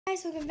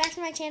Guys, welcome back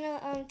to my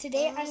channel.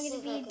 Today I'm going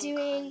to be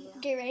doing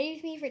Get Ready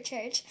With Me for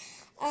Church.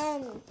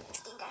 My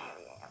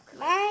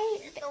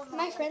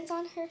friend's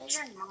on her.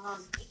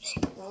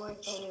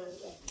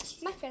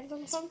 My friend's on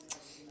the phone.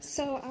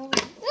 So,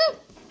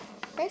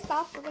 first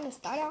off, we're going to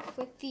start off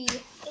with the... Is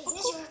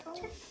this your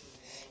phone?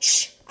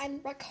 Shh!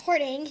 I'm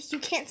recording. You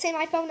can't say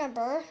my phone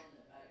number.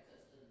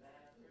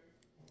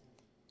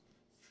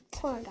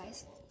 Hold on,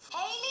 guys.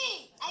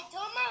 Haley, I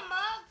told my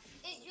mom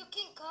if you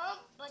can come,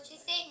 but she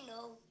said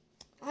no.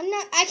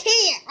 I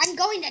can't. I'm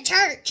going to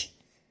church.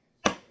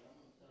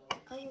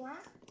 Oh, you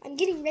are? I'm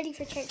getting ready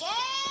for church. Yeah!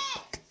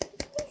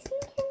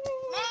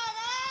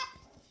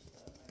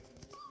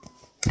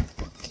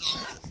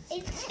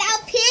 It's so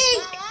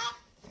pink.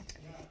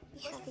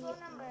 What's your phone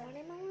number?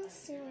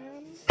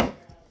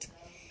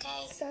 Okay,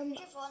 what's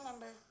your phone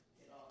number?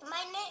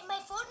 My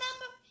phone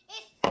number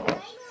is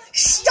 911.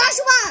 Shh,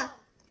 Joshua!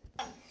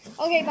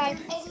 Okay, bye.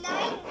 It's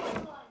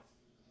 911.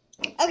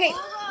 Okay.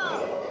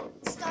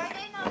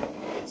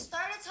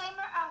 Start a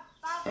timer at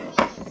 5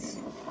 minutes.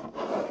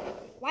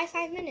 Why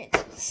 5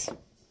 minutes?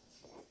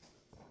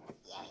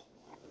 Yeah.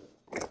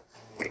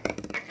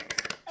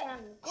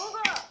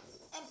 Google,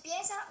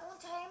 empieza un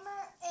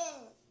timer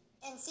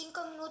en 5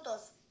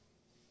 minutos.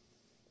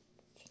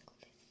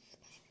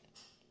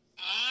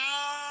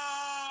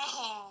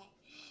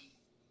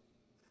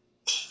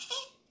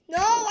 No,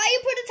 why you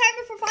put a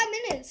timer for 5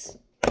 minutes?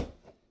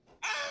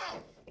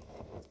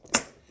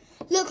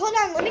 Look, hold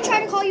on. Let me try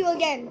to call you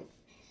again.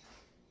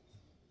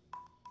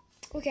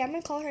 Okay, I'm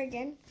going to call her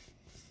again.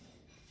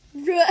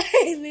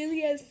 Right,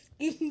 Lily has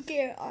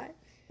skincare on.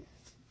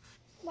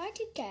 Why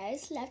do you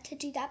guys love to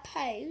do that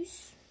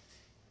pose?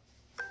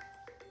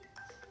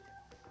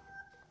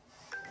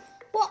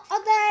 What are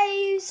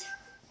those?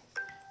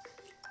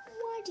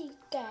 Why do you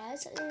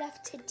guys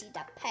love to do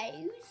that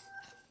pose?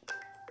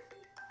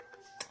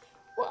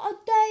 What are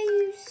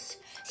those?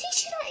 See,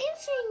 she's not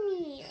answering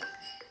me.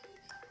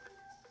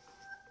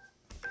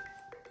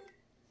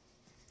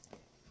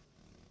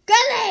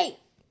 Gully!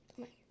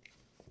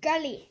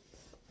 Gully.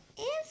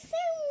 Answer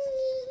me.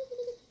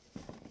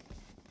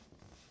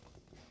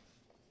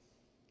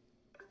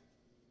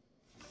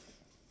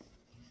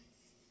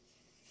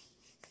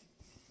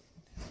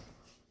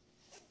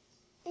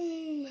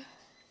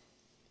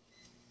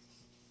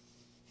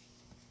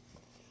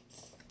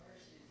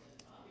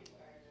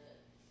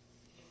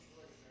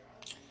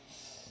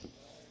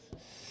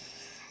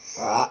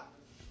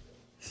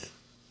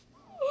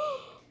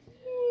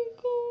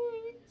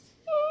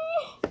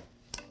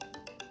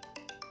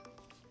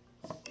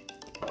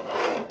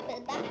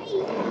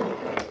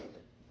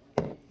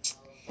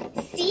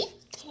 See?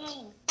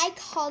 I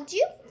called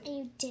you and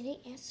you didn't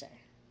answer.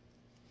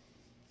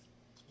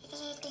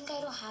 Because I think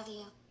I don't have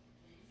you.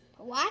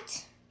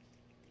 What?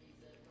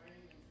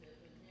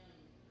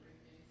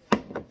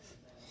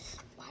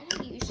 Why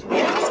don't you use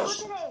How was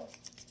school today?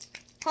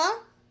 Huh?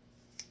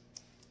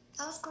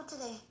 How was school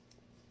today?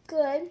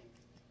 Good.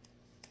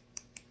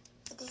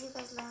 What did you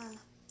guys learn?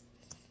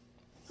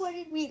 What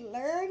did we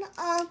learn?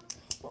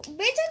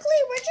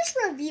 Basically, we're just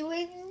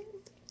reviewing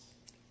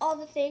all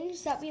the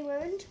things that we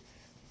learned.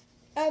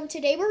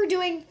 Today we're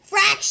doing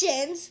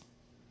fractions.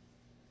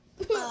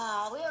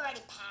 Oh, we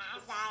already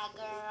passed that,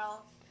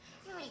 girl.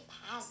 We already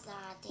passed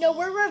that. No,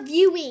 we're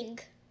reviewing.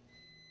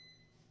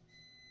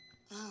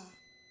 Oh.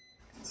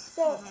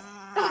 So,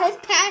 I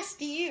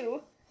passed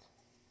you.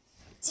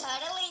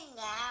 Totally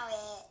know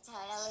it.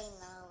 Totally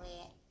know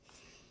it.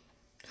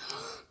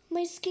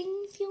 My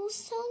skin feels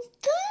so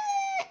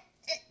good.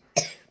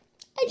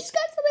 I just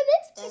got some of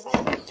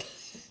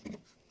this.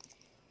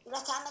 You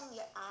got some in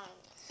your eye.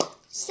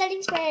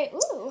 Setting spray.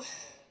 Ooh.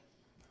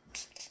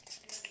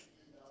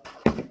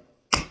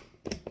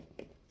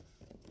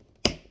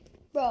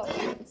 Bro,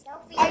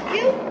 are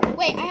you?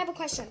 Wait, I have a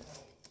question.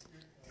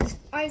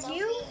 Are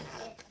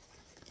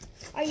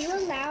you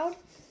allowed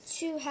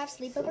to have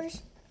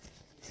sleepovers?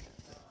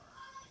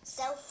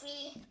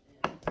 Selfie.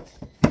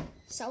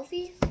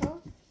 Selfie? Huh?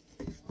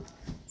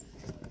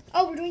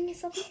 Oh, we're doing a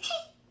selfie?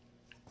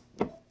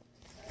 Wait,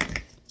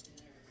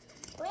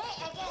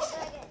 again.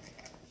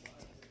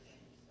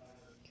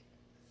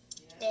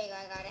 There you go, I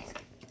got it.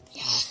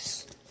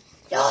 Yes.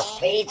 You're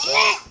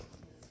speechless.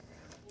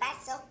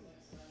 That's selfie.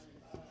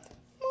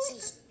 See,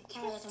 the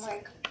camera doesn't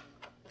work.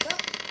 Go.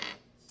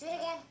 Do it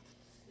again.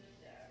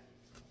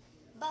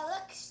 But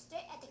look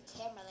straight at the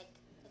camera, like.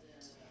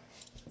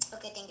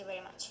 Okay, thank you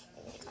very much.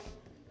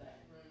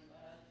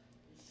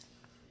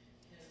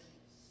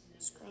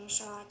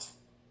 Screenshot.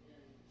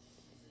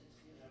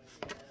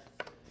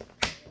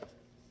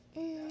 A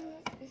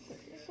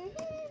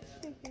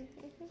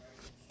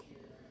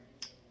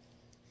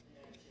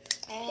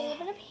little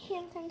bit of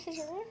hand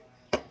sanitizer.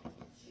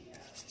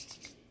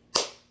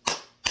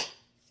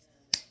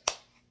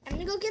 I'm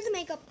gonna go get the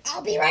makeup.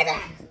 I'll be right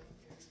back.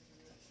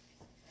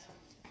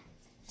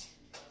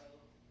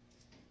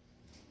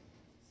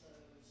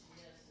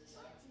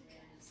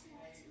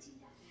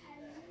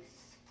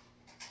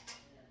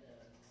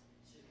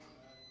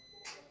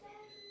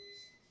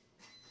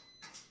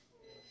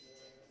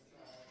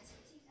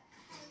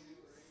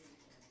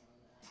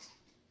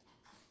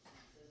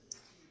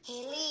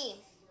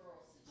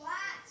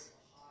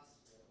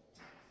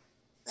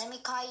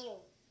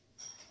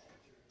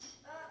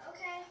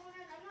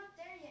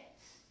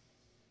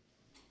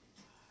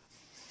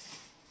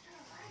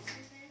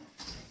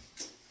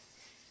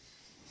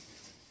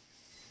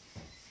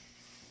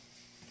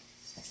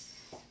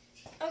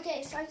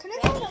 Okay, so I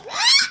couldn't find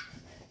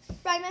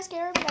right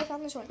mascara, but I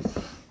found this one.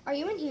 Are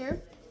you in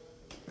here?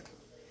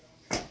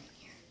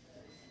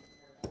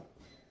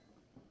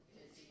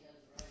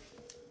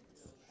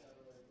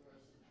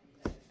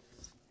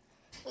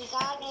 We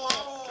got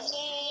it.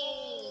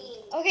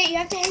 Yay. Okay, you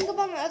have to hang up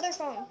on my other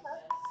phone.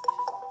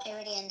 I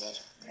already ended.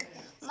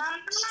 Mama!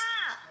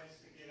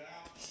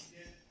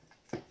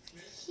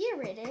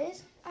 Here it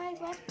is. I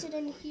left it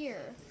in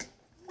here.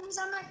 It's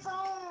on my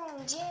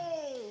phone.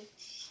 Yay.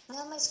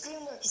 Now my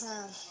screen works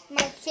now.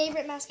 My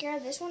favorite mascara,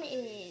 this one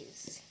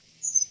is.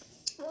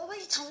 What were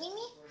you telling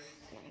me?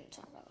 I'm not going to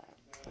talk about that.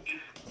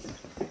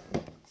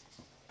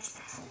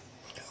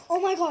 Oh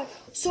my god.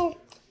 So,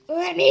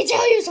 let me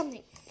tell you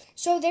something.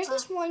 So, there's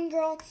this one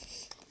girl.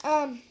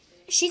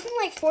 She's in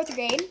like 4th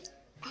grade.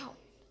 Ow.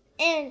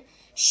 And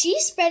she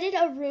spreaded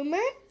a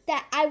rumor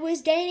that I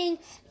was dating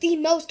the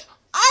most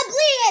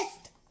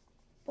ugliest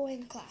boy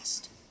in the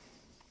class.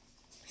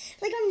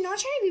 Like, I'm not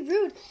trying to be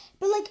rude,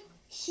 but like,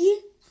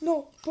 he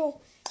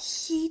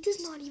does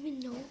not even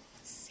know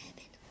 7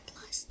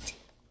 plus 2.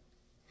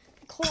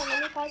 Hold on,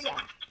 let me pause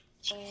that.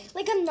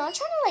 Like, I'm not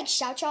trying to like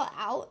shout y'all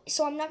out,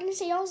 so I'm not gonna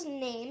say y'all's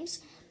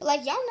names, but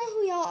like, y'all know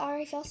who y'all are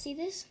if y'all see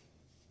this.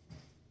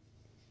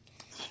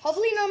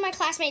 Hopefully none of my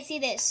classmates see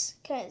this,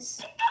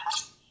 because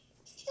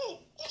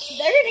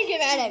they're gonna get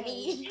mad at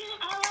me.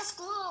 How was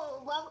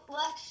school? What?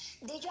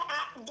 Did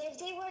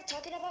they were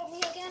talking about me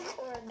again,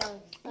 or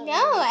no?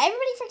 No,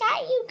 everybody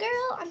forgot you,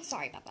 girl. I'm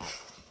sorry about that.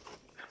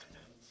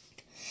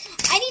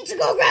 I need to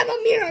go grab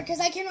a mirror, because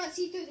I cannot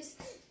see through this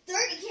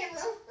dirty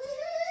camera.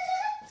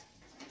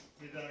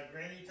 Did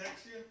Granny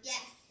text you?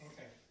 Yes.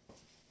 Okay.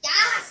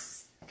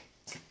 Yes!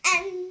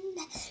 And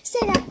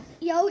sit up,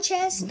 yo,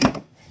 chest.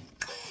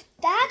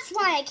 That's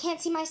why I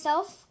can't see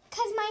myself,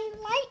 because my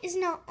light is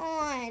not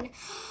on.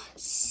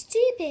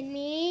 Stupid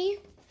me.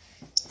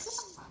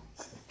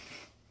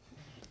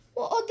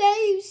 What are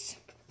those?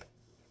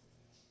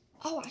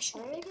 Oh, I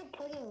should. Why are you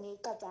putting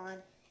makeup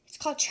on? It's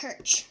called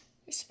church.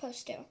 You're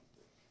supposed to.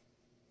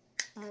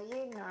 No,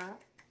 you're not.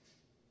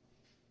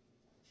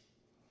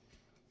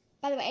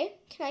 By the way,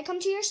 can I come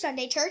to your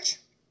Sunday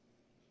church?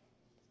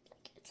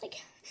 It's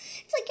like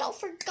y'all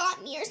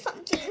forgot me or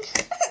something.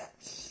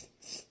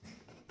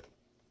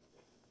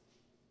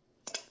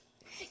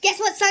 Guess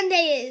what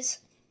Sunday is?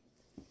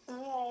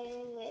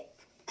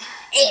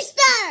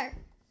 Easter!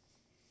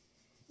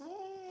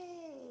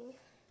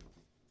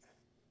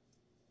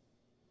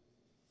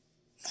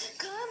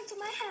 Come to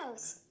my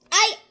house.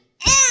 I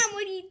am!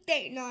 What do you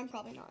think? No, I'm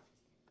probably not.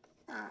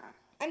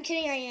 I'm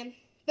kidding, I am.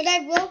 But I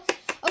will.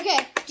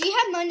 Okay, do you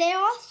have Monday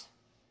off?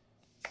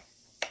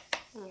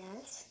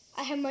 Yes.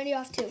 I have Monday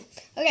off too.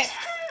 Okay,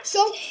 so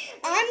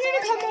I'm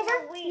going to come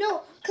over.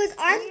 No, because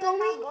I'm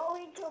going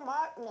to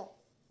Martin.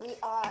 We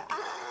are.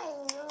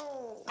 I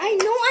know. I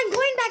know I'm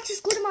going back to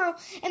school tomorrow.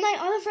 And my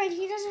other friend,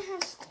 he doesn't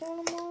have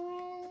school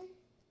tomorrow.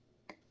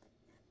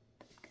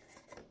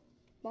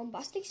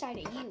 Bombastic side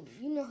of you.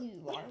 You know who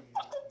you are.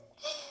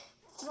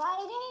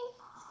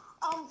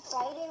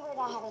 Friday we're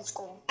not having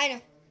school. I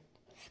know.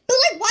 But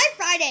like, why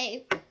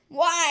Friday?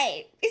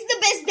 Why? It's the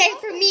best day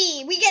for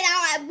me. We get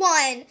out at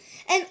 1.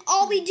 And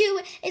all we do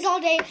is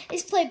all day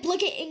is play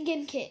Blicket and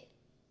Gimkit.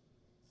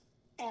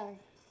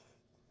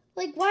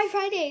 Like, why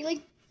Friday?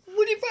 Like,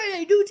 what did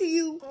Friday do to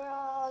you?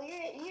 Girl,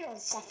 you don't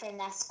suffer in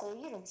that school.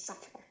 You don't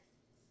suffer.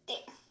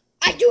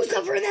 I do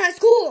suffer in that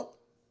school.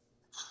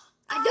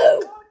 I I'm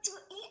do. going to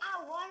eat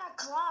at 1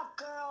 o'clock,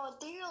 girl.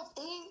 Do you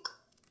think?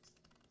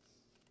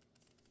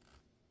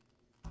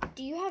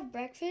 Do you have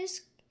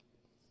breakfast?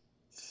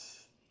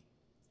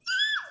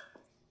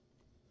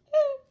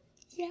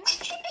 Yeah.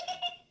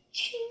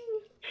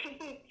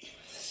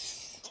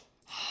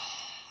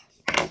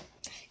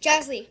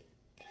 Josley.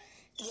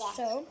 Yeah.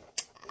 So,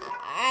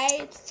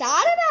 I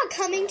thought about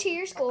coming to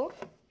your school.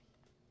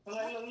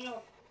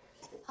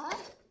 Huh?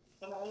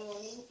 But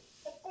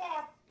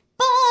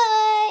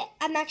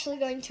I'm actually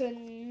going to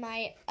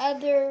my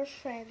other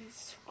friend's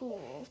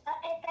school.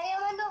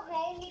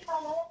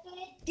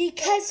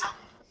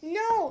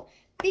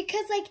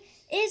 Because like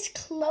it's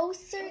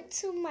closer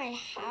to my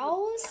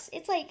house.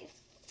 It's like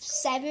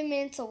 7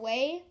 minutes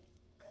away.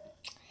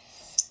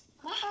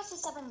 My house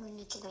is 7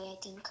 minutes away, I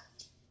think.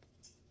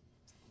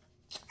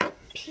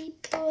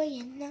 People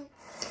you know.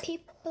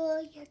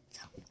 People you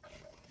don't.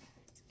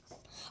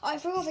 Oh, I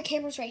forgot the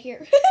camera's right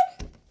here.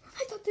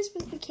 I thought this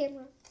was the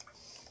camera.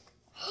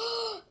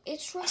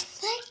 It's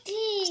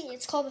reflecting.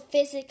 It's called the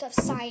physics of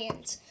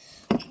science.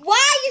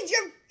 Why is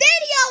your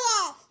video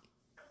off?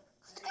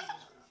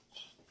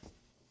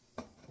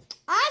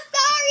 I'm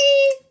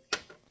sorry.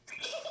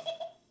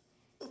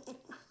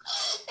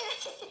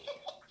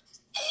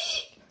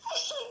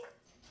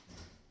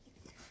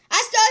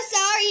 I'm so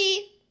sorry.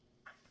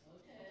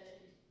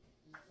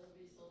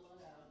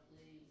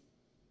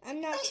 I'm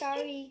not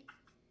sorry.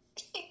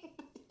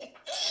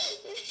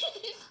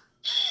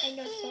 I'm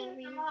not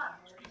sorry.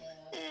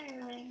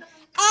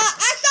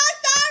 I'm so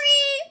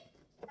sorry.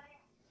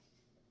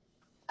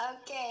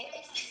 Okay.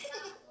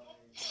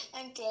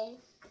 Okay.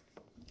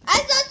 I'm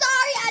so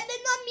sorry. I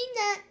did not mean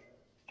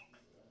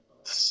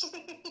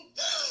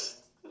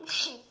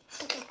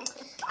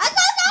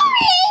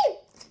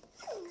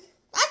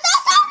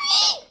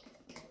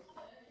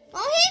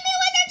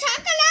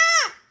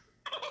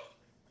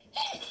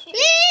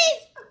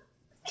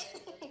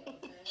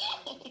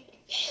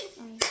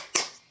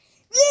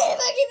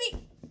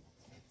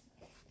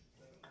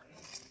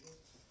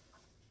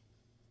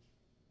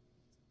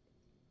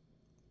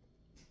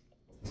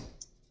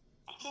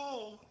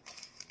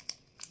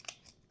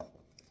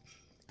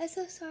I'm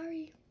so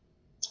sorry.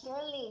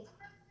 Really?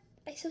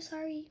 I'm so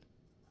sorry.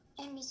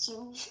 I miss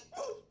you.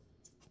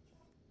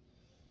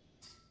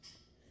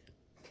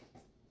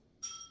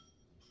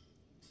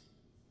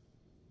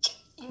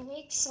 You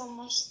make so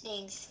much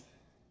things.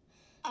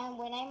 And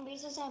when I'm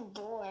recess, I'm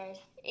bored.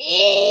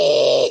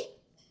 I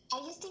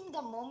just think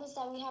the moments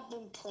that we have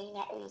been playing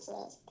at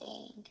recess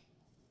thing.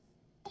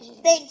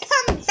 Then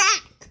come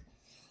back.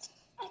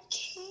 I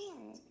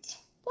can't.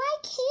 Why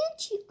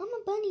can't you? I'm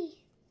a bunny.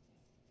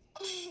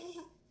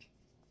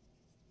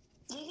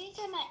 You can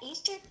come at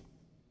Easter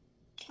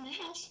to my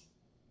house.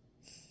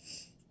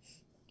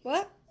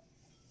 What?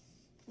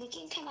 We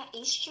can come at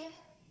Easter.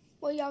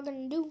 What y'all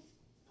gonna do?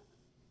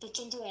 We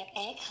can do an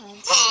egg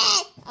hunt.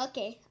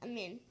 Okay, I'm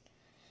in.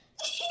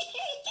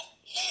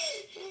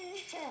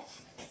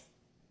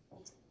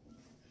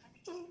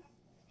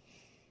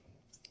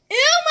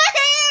 Ew, my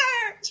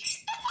hair!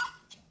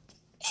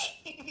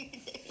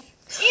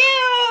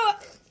 Ew!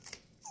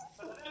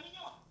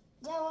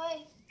 No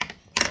way.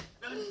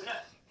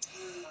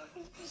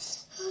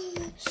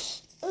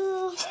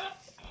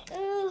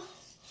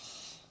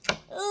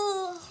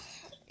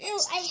 Ew,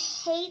 I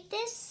hate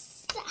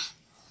this.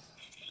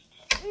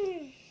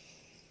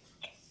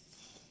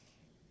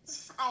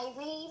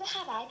 We even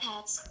have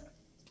iPads.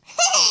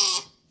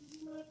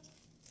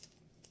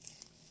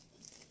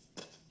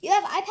 You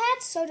have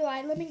iPads? So do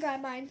I. Let me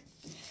grab mine.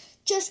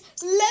 Just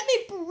let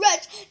me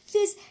brush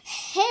this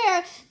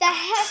hair that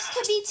has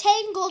to be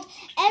tangled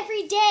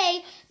every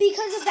day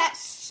because of that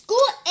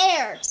school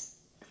air.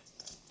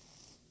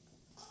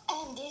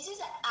 And this is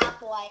an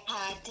Apple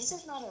iPad. This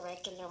is not a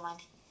regular one.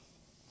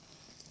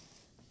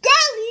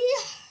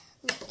 Golly!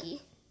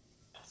 Lucky.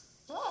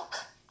 Look.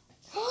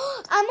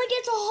 I'm gonna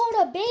get to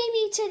hold a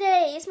baby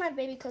today. It's my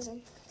baby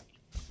cousin.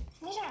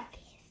 Mira.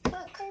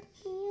 Look.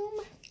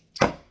 Perfume.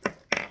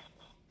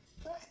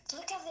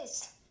 Look at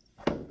this.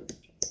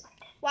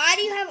 Why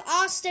do you have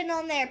Austin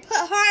on there? Put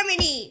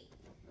Harmony.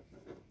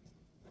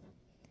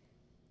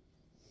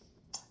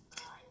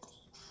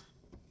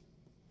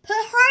 Put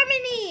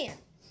Harmony.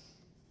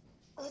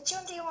 Which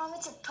one do you want me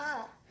to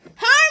put?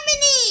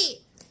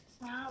 Harmony.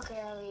 No,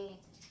 girlie.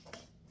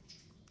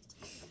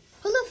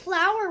 Put the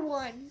flower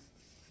one.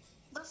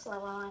 The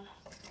flower one.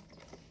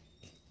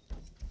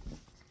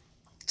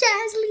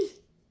 Jazzly.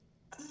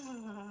 Put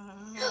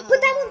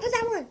that one. Put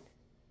that one.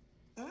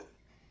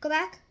 Go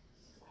back.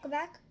 Go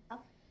back.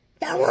 Oh.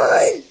 That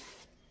one.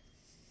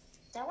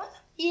 That one?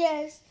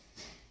 Yes.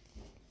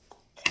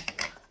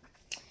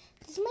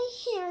 This my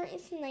hair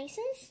is nice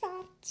and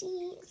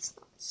softy. It's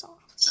not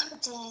soft.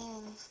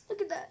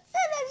 Look at that.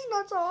 That's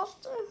not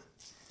soft.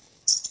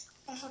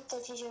 I hope the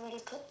teacher already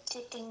put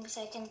the things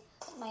I can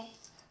put my...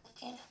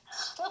 Okay.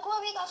 Look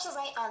what we got to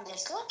write on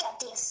this. Look at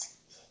this.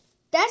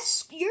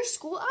 That's your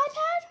school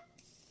iPad?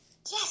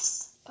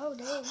 Yes. Oh,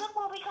 dang. Look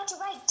what we got to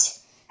write.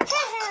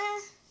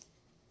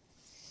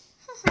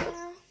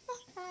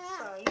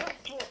 Oh,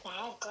 you're a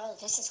bad girl.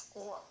 This is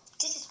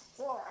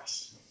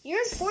worse. You're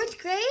in 4th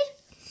grade?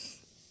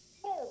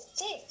 Oh,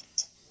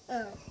 5th.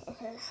 Oh,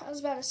 okay. I was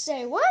about to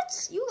say,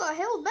 what? You got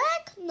held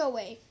back? No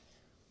way.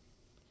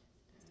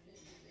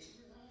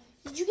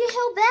 Did you get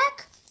held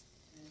back?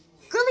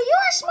 Girlie, you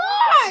are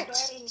smart!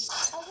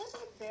 I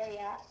wasn't very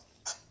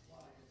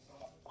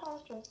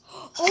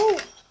Oh,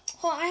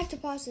 hold on, I have to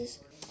pause this.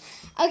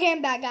 Okay,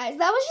 I'm back, guys.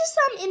 That was just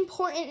some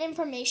important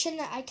information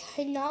that I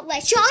could not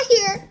let y'all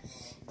hear.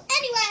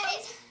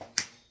 Anyways.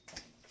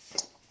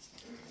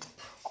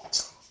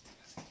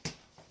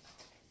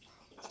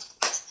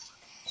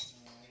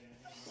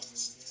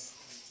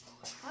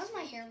 How's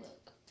my hair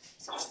look?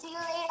 See you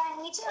later.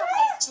 I need to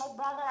write my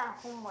brother on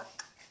homework.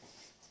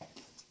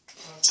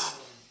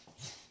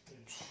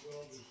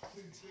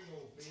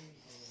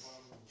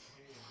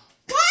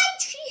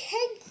 Why'd she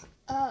hang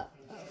up?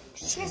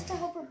 She has to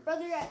help her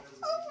brother at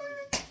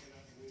homework.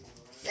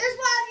 Here's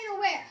what I'm gonna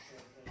wear.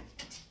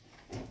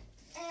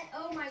 And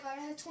oh my god,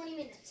 I have 20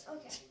 minutes.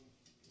 Okay.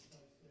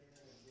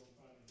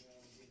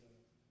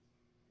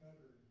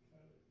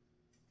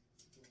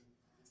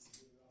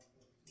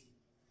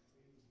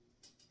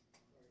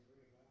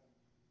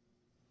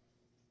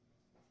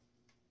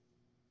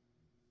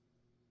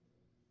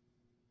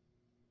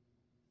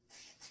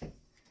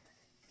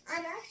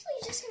 I'm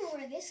actually just gonna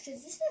wear this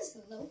because this is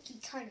low-key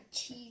kind of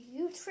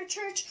cute for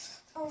church.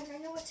 Oh, and I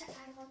know what to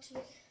add on to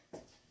it.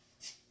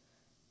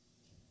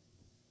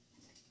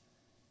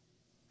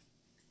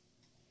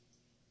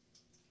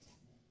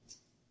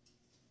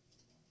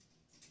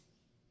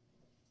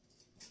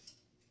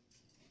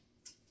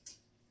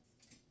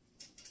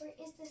 Where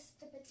is this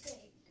stupid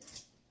thing?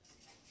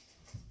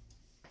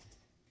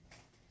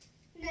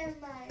 Never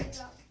mind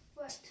about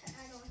what to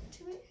add on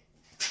to it.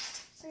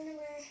 I'm gonna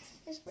wear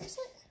this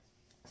bracelet.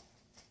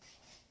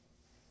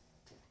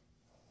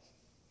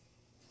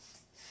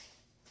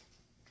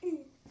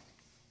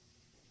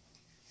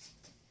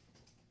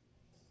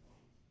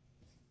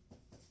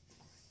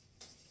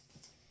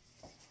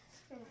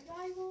 For my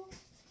Bible.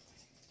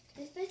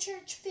 Is the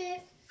church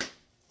fit?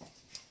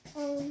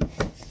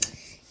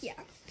 Yeah.